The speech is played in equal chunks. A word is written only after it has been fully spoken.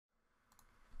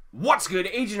What's good?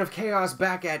 Agent of Chaos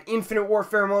back at Infinite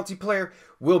Warfare multiplayer.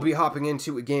 We'll be hopping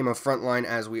into a game of Frontline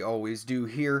as we always do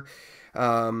here.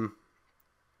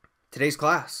 Today's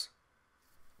class,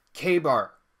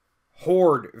 K-Bar,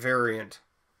 Horde variant.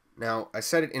 Now, I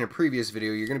said it in a previous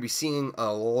video. You're going to be seeing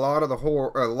a lot of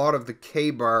the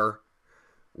K-Bar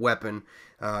weapon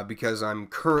because I'm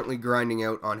currently grinding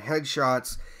out on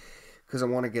headshots because I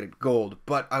want to get it gold.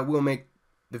 But I will make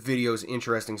the videos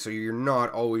interesting so you're not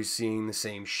always seeing the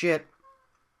same shit.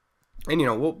 And you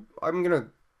know, I'm gonna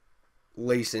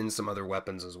lace in some other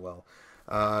weapons as well.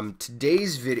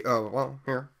 Today's video, oh well,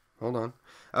 here, hold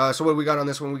on. So what we got on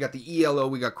this one? We got the ELO,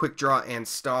 we got quick draw and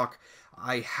stock.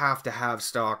 I have to have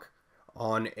stock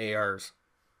on ARs.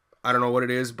 I don't know what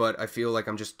it is, but I feel like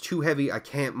I'm just too heavy. I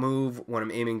can't move when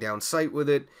I'm aiming down sight with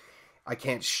it. I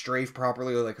can't strafe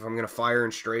properly. Like if I'm gonna fire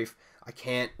and strafe, I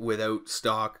can't without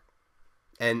stock.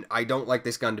 And I don't like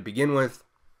this gun to begin with,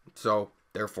 so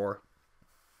therefore,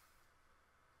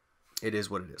 it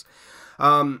is what it is.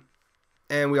 And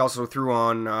we also threw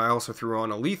on, I also threw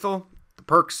on a lethal. The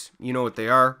perks, you know what they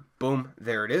are. Boom,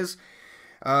 there it is.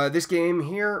 This game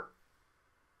here,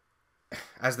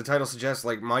 as the title suggests,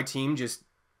 like my team just,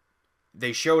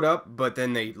 they showed up, but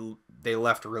then they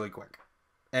left really quick.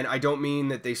 And I don't mean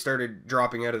that they started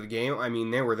dropping out of the game. I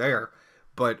mean, they were there,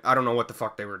 but I don't know what the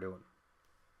fuck they were doing.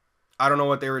 I don't know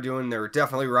what they were doing. They were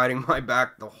definitely riding my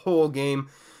back the whole game.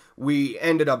 We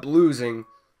ended up losing,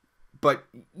 but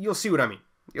you'll see what I mean.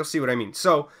 You'll see what I mean.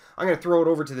 So, I'm going to throw it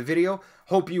over to the video.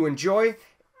 Hope you enjoy.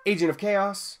 Agent of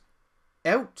Chaos,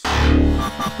 out.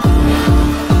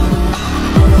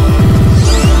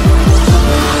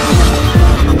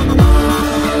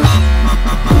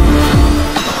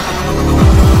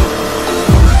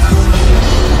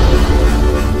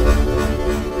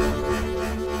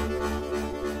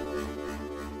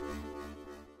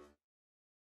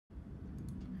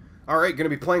 Alright, going to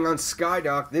be playing on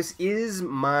Skydock. This is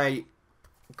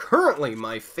currently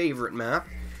my favorite map.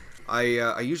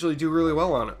 I usually do really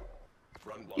well on it.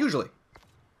 Usually.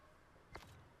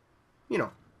 You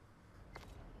know.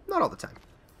 Not all the time.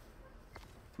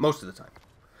 Most of the time.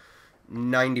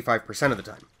 95% of the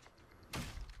time.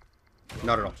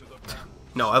 Not at all.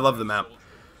 No, I love the map.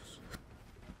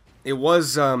 It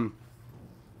was, I'm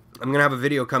going to have a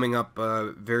video coming up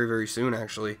very, very soon,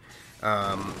 actually.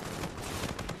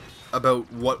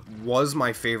 About what was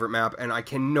my favorite map, and I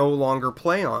can no longer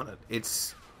play on it.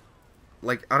 It's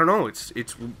like, I don't know, it's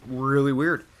really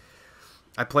weird.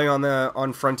 I play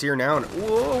on Frontier now, and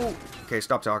whoa, okay,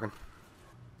 stop talking.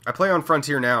 I play on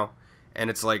Frontier now, and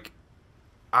it's like,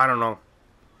 I don't know.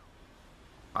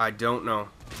 I don't know.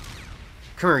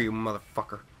 Come here, you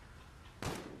motherfucker.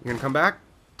 You gonna come back?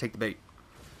 Take the bait.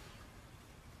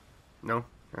 No, you're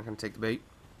not gonna take the bait.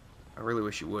 I really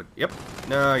wish you would. Yep.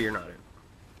 No, you're not it.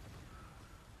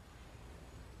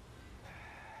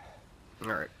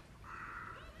 Alright.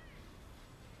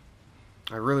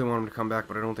 I really want him to come back,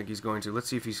 but I don't think he's going to. Let's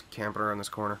see if he's camping around this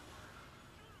corner.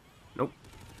 Nope.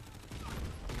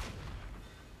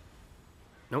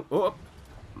 Nope. Oh,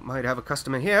 might have a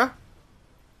customer here.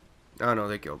 Oh, no,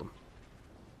 they killed him.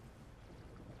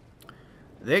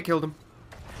 They killed him.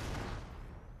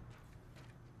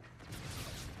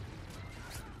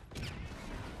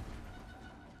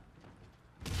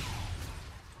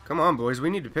 Come on, boys. We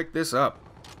need to pick this up.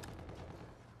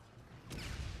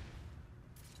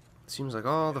 Seems like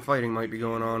all the fighting might be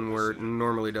going on where it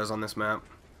normally does on this map.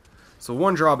 So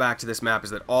one drawback to this map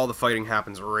is that all the fighting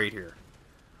happens right here.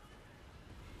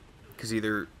 Because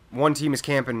either one team is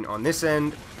camping on this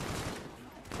end.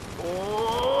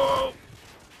 Oh!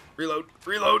 Reload!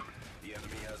 Reload! The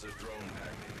enemy has a drone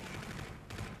pack.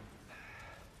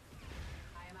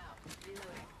 I am out.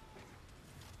 Reloading.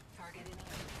 Target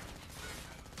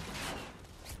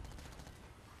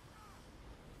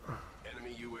in.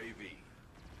 Enemy UAV.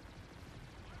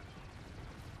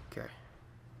 Okay.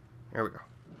 There we go.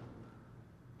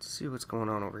 Let's see what's going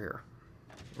on over here.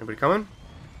 Anybody coming?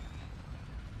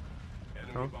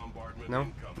 Enemy bombardment No?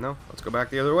 incoming. No? Let's go back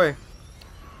the other way.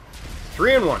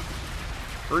 3 and 1.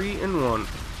 3 and 1.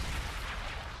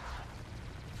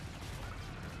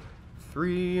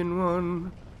 3 and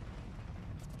 1.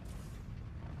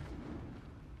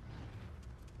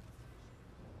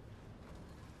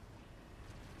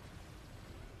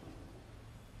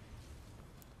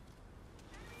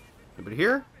 Anybody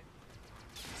here?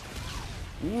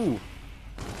 Ooh.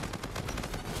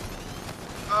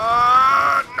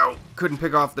 No. Couldn't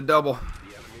pick off the double. The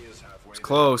enemy is halfway It's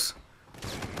close.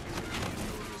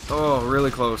 Oh,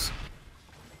 really close.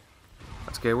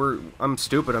 That's okay. I'm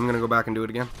stupid. I'm gonna go back and do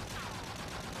it again.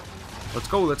 Let's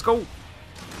go. Let's go.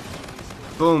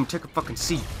 Boom. Take a fucking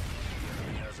seat.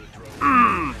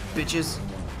 Bitches.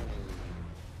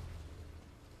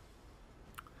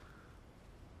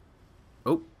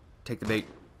 Oh, take the bait.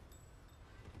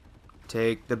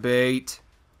 Take the bait.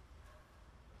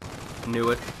 Knew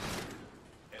it.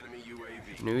 Enemy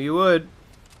UAV. Knew you would.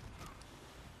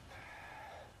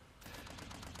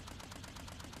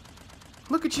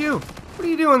 Look at you. What are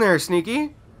you doing there,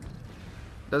 Sneaky?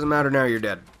 Doesn't matter now, you're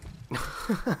dead.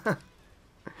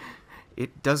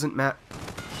 It doesn't matter.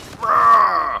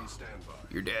 On standby.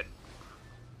 You're dead.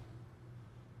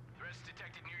 Threats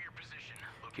detected near your position.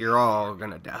 You're all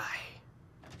gonna die.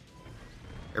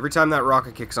 Every time that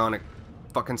rocket kicks on, it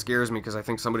fucking scares me because I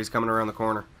think somebody's coming around the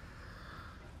corner.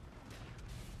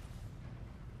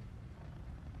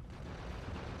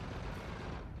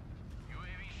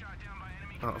 UAV shot down by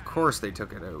enemy. Oh, of course they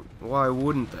took it out. Why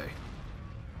wouldn't they?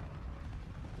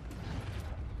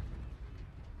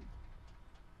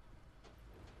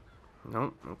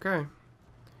 No, okay.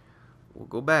 We'll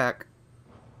go back.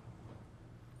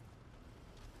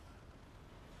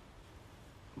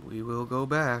 We will go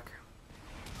back.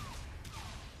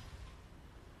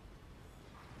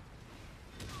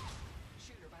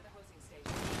 Shooter by the hosting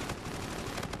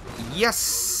station.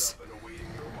 Yes! And awaiting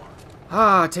your mark.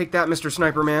 Ah, take that, Mr.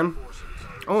 Sniper Man.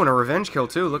 Oh, and a revenge kill,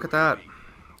 too. Look at that.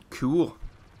 Cool.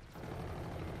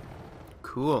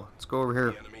 Cool. Let's go over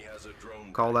here. The enemy has a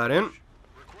drone. Call that in.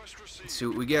 Request received. See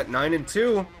what we get. 9 and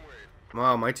 2.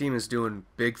 Wow, my team is doing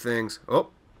big things. Oh.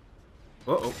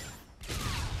 Uh-oh.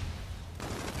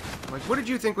 Like, what did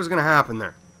you think was going to happen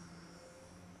there?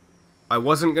 I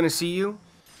wasn't going to see you?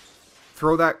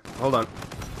 Throw that... Hold on.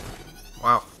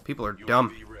 Wow, people are dumb.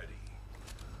 UAV ready.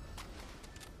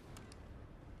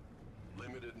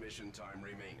 Limited mission time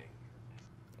remaining.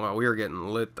 Wow, we are getting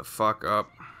lit the fuck up.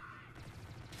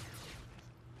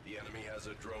 The enemy has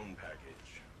a drone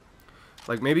package.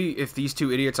 Like, maybe if these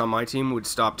two idiots on my team would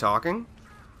stop talking,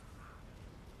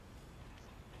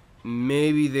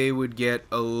 maybe they would get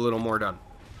a little more done.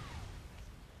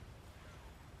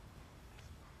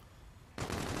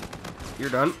 You're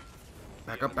done.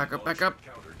 Back up, back up, back up.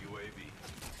 Countered UAV.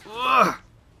 Ugh.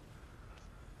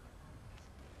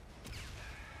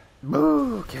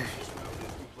 Okay.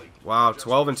 Wow,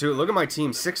 12 and 2. Look at my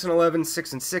team. 6 and 11,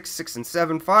 6 and 6, 6 and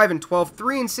 7, 5 and 12,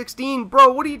 3 and 16.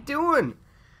 Bro, what are you doing?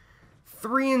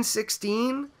 3 and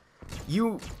 16?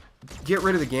 You get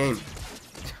rid of the game.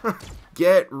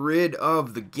 Get rid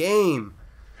of the game.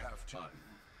 Half time.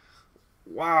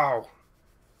 Wow.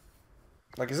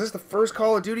 Like, is this the first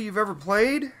Call of Duty you've ever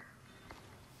played?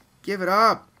 Give it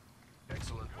up.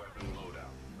 Excellent weapon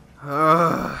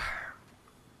loadout.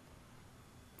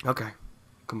 Okay.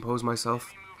 Compose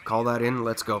myself. Call that in.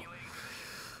 Let's go.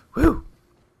 Whew.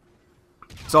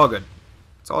 It's all good.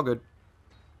 It's all good.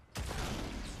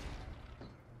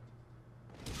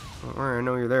 Alright, I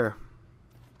know you're there.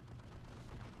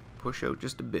 Push out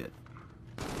just a bit.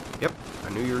 Yep, I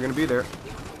knew you were going to be there.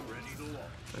 Ready to launch.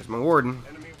 There's my warden.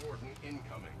 Enemy warden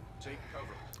incoming. Take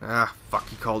cover. Ah, fuck,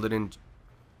 he called it in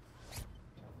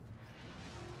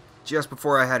just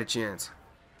before I had a chance.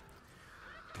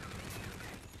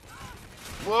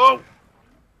 Whoa!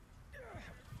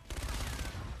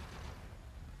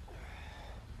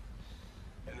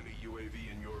 Enemy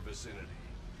UAV in your vicinity.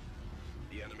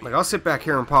 The enemy Like, I'll sit back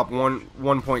here and pop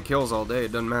one-point kills all day.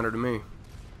 It doesn't matter to me.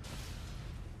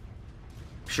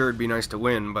 Sure, it'd be nice to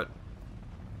win, but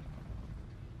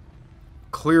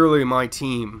clearly my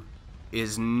team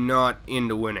is not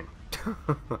into winning.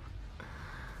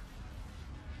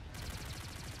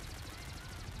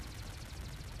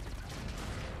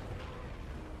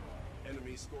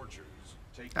 enemy scorchers.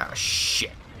 Take Ah,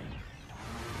 shit.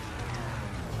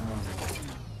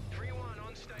 3-1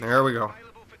 on station. There we go.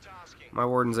 Available for tasking. My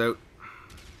warden's out.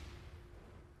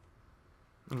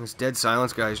 And this dead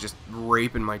silence guy is just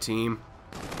raping my team.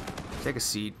 Take a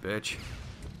seat, bitch.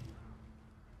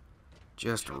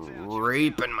 Just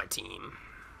raping my team.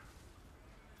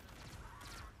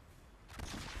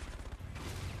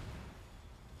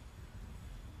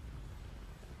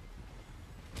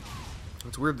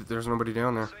 It's weird that there's nobody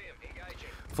down there. See him, engaging.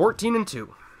 14 and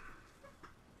 2.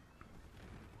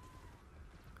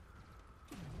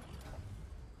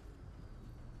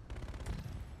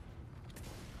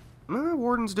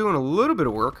 Warden's doing a little bit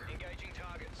of work. Engaging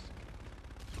targets.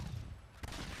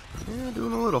 Yeah,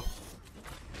 doing a little.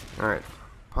 Alright.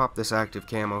 Pop this active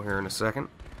camo here in a second.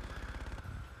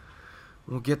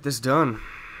 We'll get this done.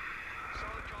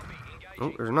 Solid copy. Oh,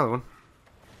 Engaging. there's another one.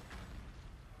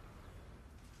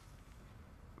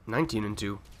 19 and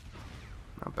 2.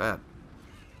 Not bad.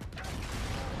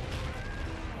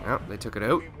 Yep, they took it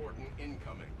out. enemy warden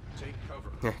incoming. Take cover.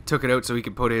 Yeah, took it out so he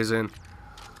could put his in.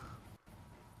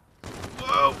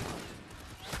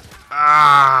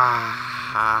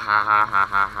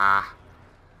 I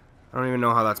don't even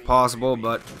know how that's possible,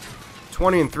 but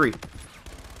 20-3.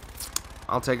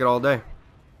 I'll take it all day.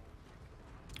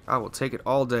 I will take it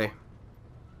all day.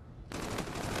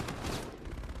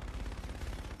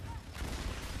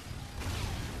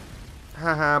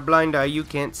 Haha, blind eye, you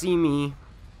can't see me.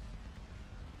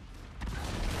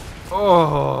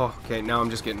 Oh, okay, now I'm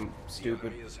just getting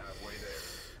stupid. Enemy is halfway there.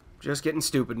 Just getting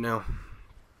stupid now.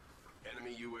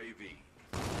 Enemy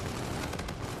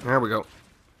UAV. There we go.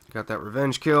 Got that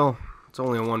revenge kill. It's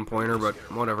only a one-pointer, but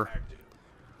whatever. Active.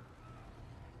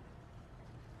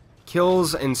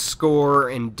 Kills and score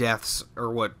and deaths are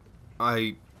what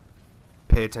I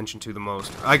pay attention to the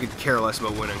most. I could care less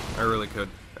about winning. I really could.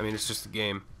 I mean, it's just a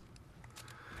game.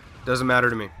 Doesn't matter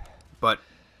to me. But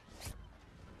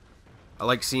I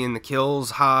like seeing the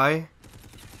kills high.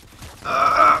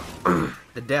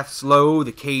 The deaths low,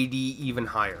 the KD even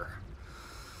higher.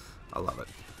 I love it.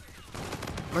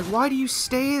 Like, why do you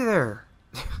stay there?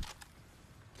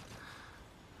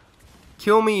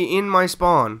 Kill me in my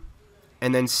spawn,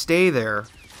 and then stay there,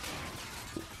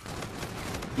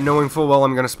 knowing full well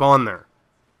I'm gonna spawn there.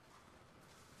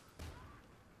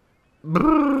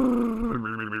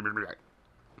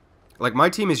 Like, my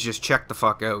team is just checked the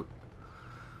fuck out.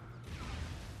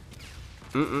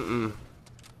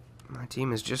 My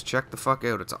team is just checked the fuck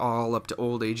out. It's all up to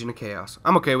old Agent of Chaos.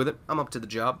 I'm okay with it. I'm up to the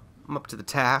job. I'm up to the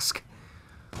task.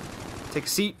 Take a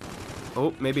seat.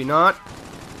 Oh, maybe not.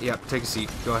 Yep, take a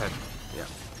seat. Go ahead. Yeah,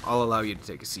 I'll allow you to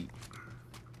take a seat.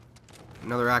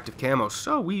 Another active camo.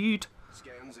 Sweet.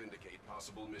 Scans indicate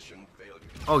possible mission failure.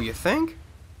 Oh, you think?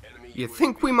 Enemy You UAV.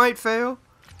 think we might fail?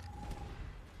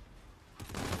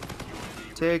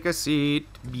 Take a seat,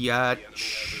 The enemy has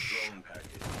biatch. a drone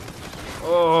package.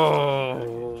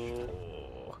 Oh.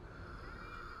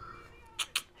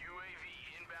 UAV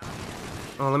inbound.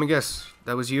 Oh, let me guess.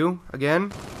 That was you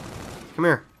again? Come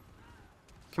here.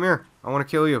 Come here. I want to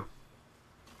kill you.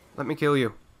 Let me kill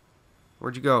you.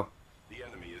 Where'd you go? The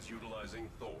enemy is utilizing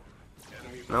Thor.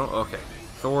 Enemy No? Okay.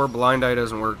 Thor, blind eye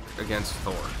doesn't work against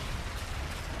Thor.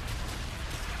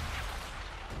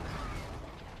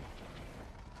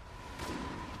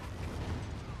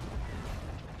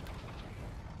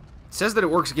 It says that it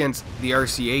works against the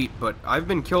RC-8, but I've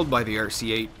been killed by the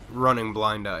RC-8 running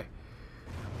blind eye.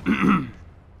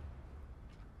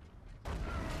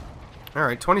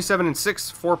 Alright, 27-6,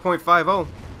 4.50.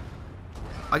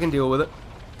 I can deal with it.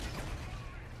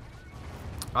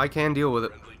 I can deal with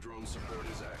it. friendly drone support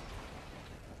is active.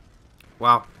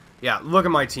 Wow. Yeah, look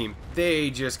at my team. They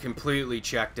just completely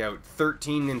checked out.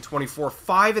 13-24,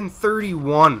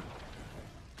 5-31.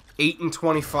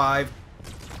 8-25,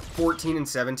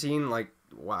 14-17. Like,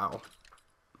 wow.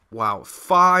 Wow.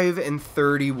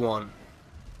 5-31.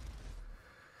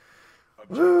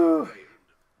 Woo.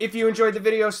 If you enjoyed the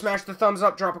video, smash the thumbs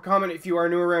up, drop a comment. If you are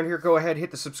new around here, go ahead, hit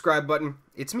the subscribe button.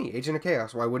 It's me, Agent of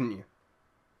Chaos. Why wouldn't you?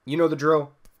 You know the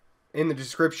drill. In the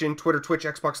description, Twitter, Twitch,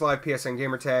 Xbox Live, PSN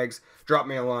gamer tags. Drop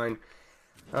me a line.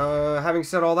 Having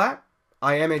said all that,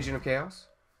 I am Agent of Chaos,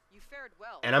 You fared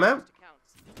well. and I'm out.